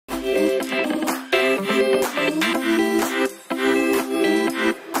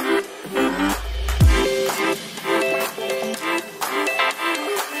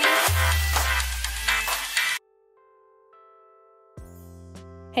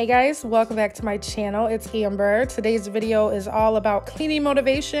Hey guys, welcome back to my channel. It's Amber. Today's video is all about cleaning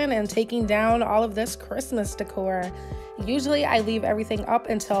motivation and taking down all of this Christmas decor. Usually I leave everything up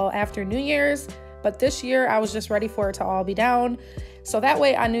until after New Year's, but this year I was just ready for it to all be down. So that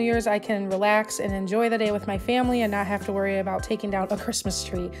way on New Year's I can relax and enjoy the day with my family and not have to worry about taking down a Christmas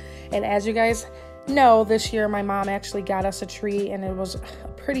tree. And as you guys know, this year my mom actually got us a tree and it was a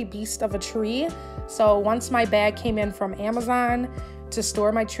pretty beast of a tree. So once my bag came in from Amazon to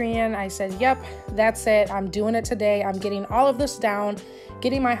store my tree in, I said, yep, that's it. I'm doing it today. I'm getting all of this down,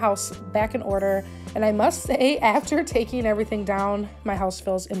 getting my house back in order. And I must say, after taking everything down, my house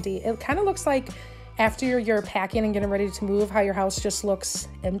feels empty. It kind of looks like after you're packing and getting ready to move, how your house just looks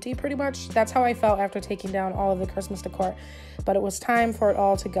empty pretty much. That's how I felt after taking down all of the Christmas decor. But it was time for it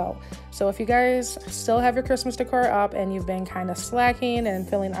all to go. So if you guys still have your Christmas decor up and you've been kind of slacking and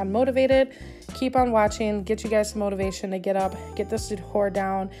feeling unmotivated, keep on watching, get you guys some motivation to get up, get this decor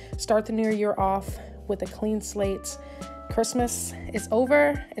down, start the new year off with a clean slate. Christmas is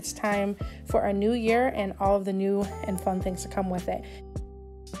over. It's time for a new year and all of the new and fun things to come with it.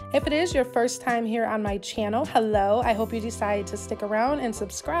 If it is your first time here on my channel, hello. I hope you decide to stick around and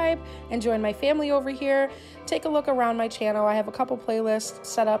subscribe and join my family over here. Take a look around my channel. I have a couple playlists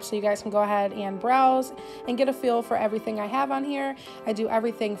set up so you guys can go ahead and browse and get a feel for everything I have on here. I do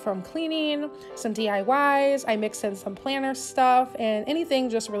everything from cleaning, some DIYs, I mix in some planner stuff, and anything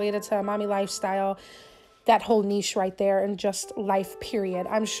just related to mommy lifestyle. That whole niche right there, and just life period.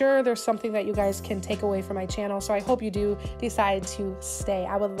 I'm sure there's something that you guys can take away from my channel, so I hope you do decide to stay.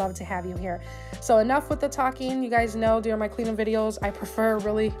 I would love to have you here. So enough with the talking. You guys know during my cleaning videos I prefer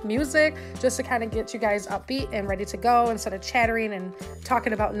really music, just to kind of get you guys upbeat and ready to go instead of chattering and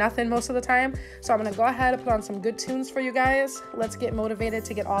talking about nothing most of the time. So I'm gonna go ahead and put on some good tunes for you guys. Let's get motivated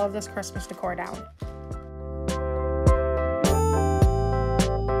to get all of this Christmas decor down.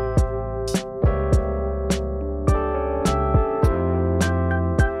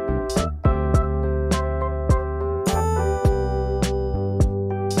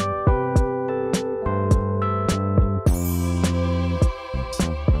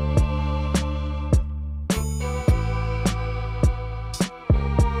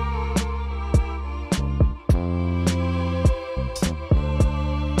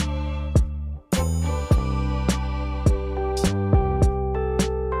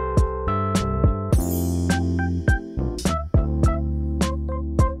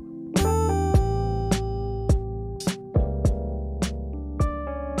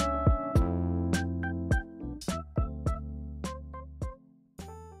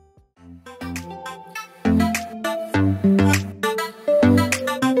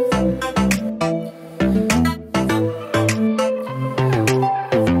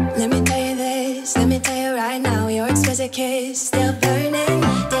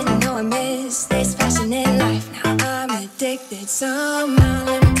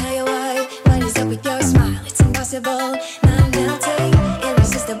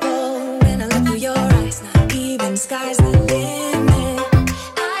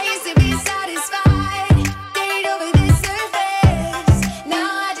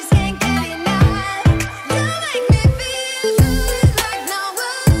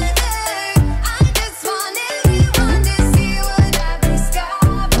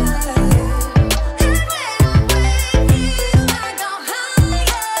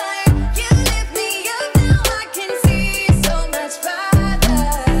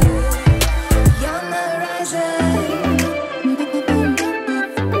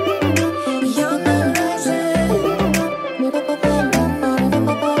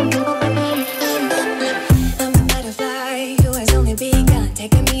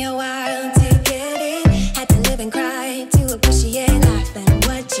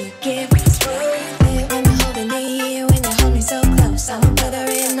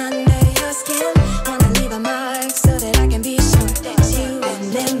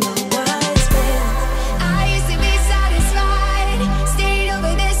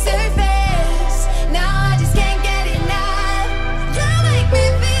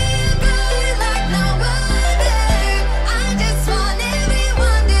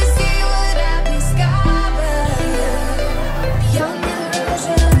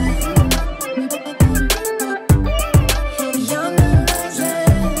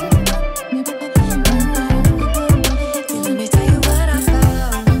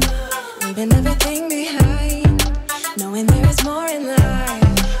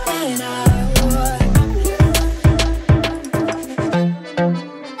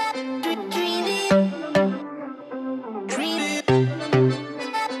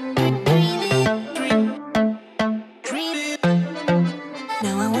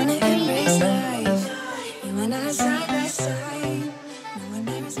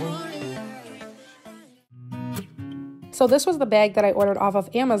 So this was the bag that I ordered off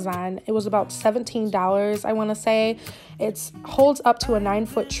of Amazon. It was about $17, I want to say. It holds up to a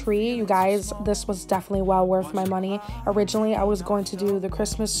 9-foot tree. You guys, this was definitely well worth my money. Originally, I was going to do the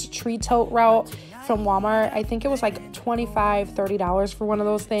Christmas tree tote route from Walmart. I think it was like $25, $30 for one of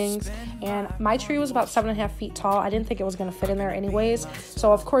those things. And my tree was about 7.5 feet tall. I didn't think it was going to fit in there anyways.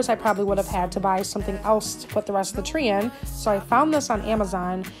 So of course, I probably would have had to buy something else to put the rest of the tree in. So I found this on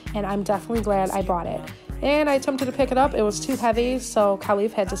Amazon, and I'm definitely glad I bought it. And I attempted to pick it up. It was too heavy, so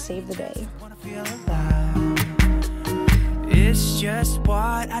Khalif had to save the day. It's just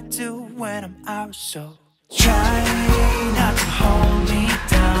what I do when I'm out, so try not to hold me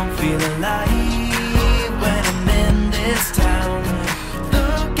down. Feel alive when I'm in this town.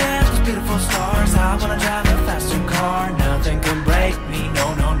 Look at those beautiful stars. I wanna drive a faster car. Nothing can break me,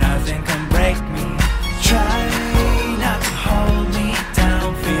 no, no, nothing can break me. Try not to hold me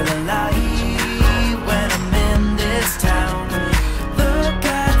down. Feel alive when I'm in this town. Look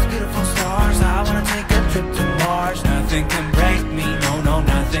at those beautiful stars. I wanna take a trip to Mars. Nothing can break me, no, no,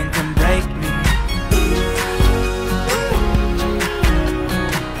 nothing can break me.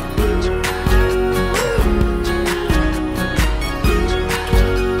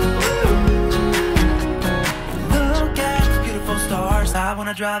 Look at those beautiful stars. I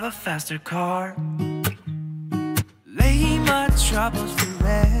wanna drive a faster car. Lay my troubles to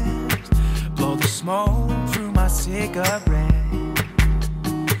rest. Blow the smoke through my cigarette.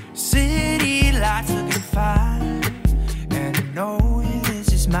 City lights looking fine, and I know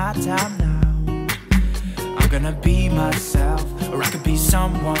this is my time now. I'm gonna be myself, or I could be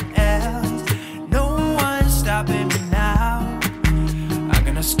someone else. No one's stopping me now. I'm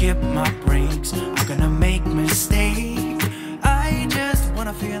gonna skip my breaks, I'm gonna make mistakes. I just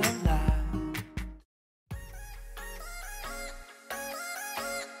wanna feel alive.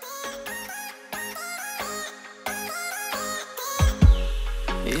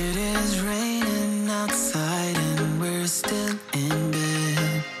 It is raining outside and we're still in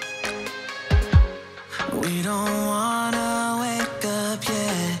bed. We don't wanna wake up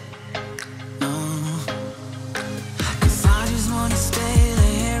yet, no. 'Cause I just wanna stay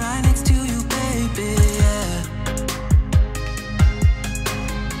there right next to you, baby, yeah.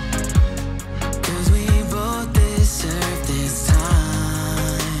 'Cause we both deserve this time.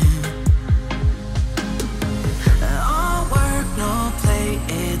 All work, no play,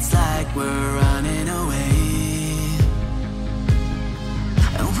 it's like we're running away.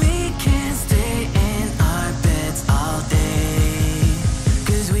 And we can't stay in our beds all day.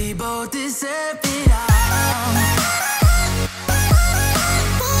 'Cause we both deserve it all.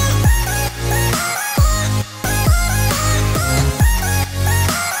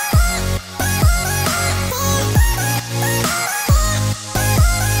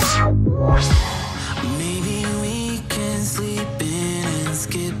 Maybe we can sleep in and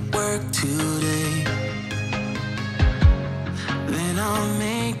skip work today. Then I'll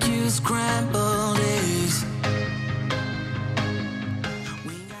make you scrambled eggs.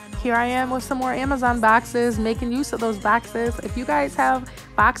 Here I am with some more Amazon boxes, making use of those boxes. If you guys have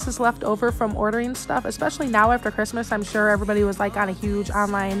boxes left over from ordering stuff, especially now after Christmas, I'm sure everybody was like on a huge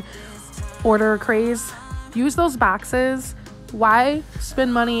online order craze. Use those boxes. Why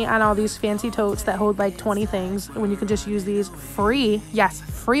spend money on all these fancy totes that hold like 20 things when you can just use these free, yes,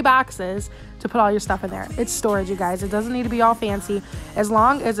 free boxes to put all your stuff in there? It's storage, you guys. It doesn't need to be all fancy. As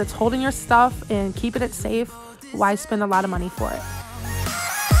long as it's holding your stuff and keeping it safe, why spend a lot of money for it?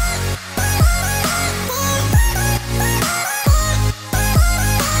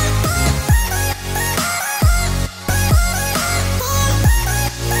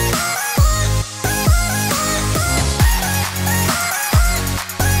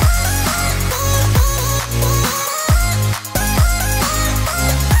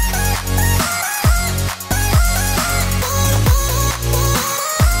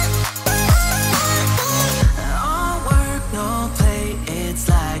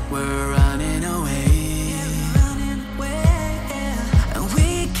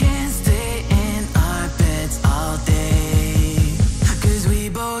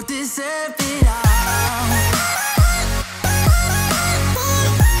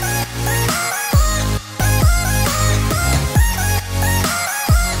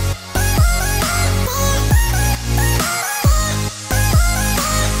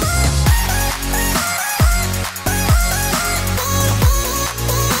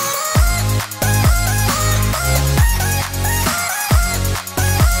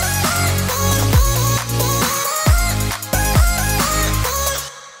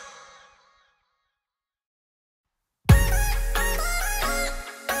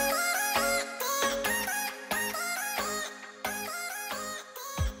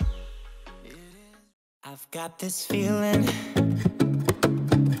 got this feeling,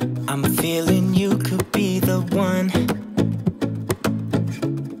 I'm feeling you could be the one.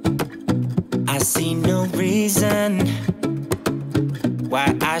 I see no reason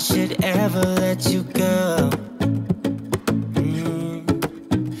why I should ever let you go.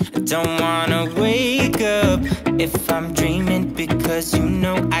 I don't wanna wake up if I'm dreaming, because you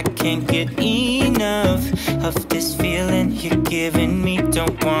know I can't get enough of this feeling you're giving me.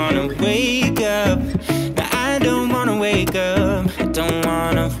 Don't wanna wake up, no, I don't wanna wake up. I don't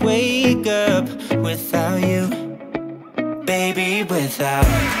wanna wake up without you, baby, without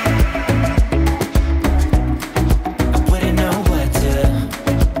I wouldn't know what to,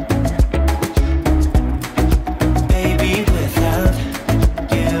 baby, without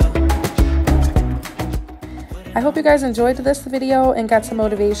you. I hope you guys enjoyed this video and got some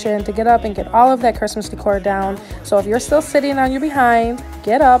motivation to get up and get all of that Christmas decor down. So if you're still sitting on your behind,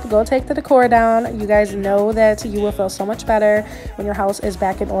 get up, go take the decor down. You guys know that you will feel so much better when your house is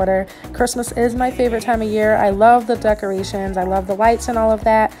back in order. Christmas is my favorite time of year. I love the decorations, I love the lights and all of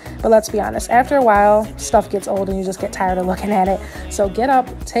that. But let's be honest, after a while, stuff gets old and you just get tired of looking at it. So get up,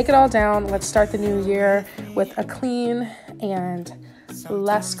 take it all down. Let's start the new year with a clean and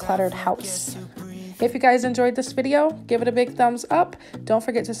less cluttered house. If you guys enjoyed this video, give it a big thumbs up. Don't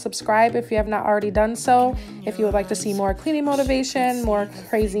forget to subscribe if you have not already done so. If you would like to see more cleaning motivation, more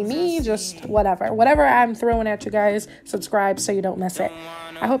crazy me, just whatever I'm throwing at you guys, subscribe so you don't miss it.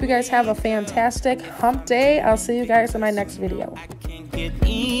 I hope you guys have a fantastic hump day. I'll see you guys in my next video. I can't get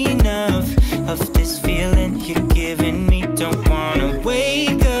enough of this feeling you're giving me. Don't wanna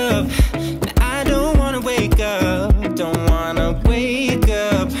wake up, I don't wanna wake up, don't wanna wake up.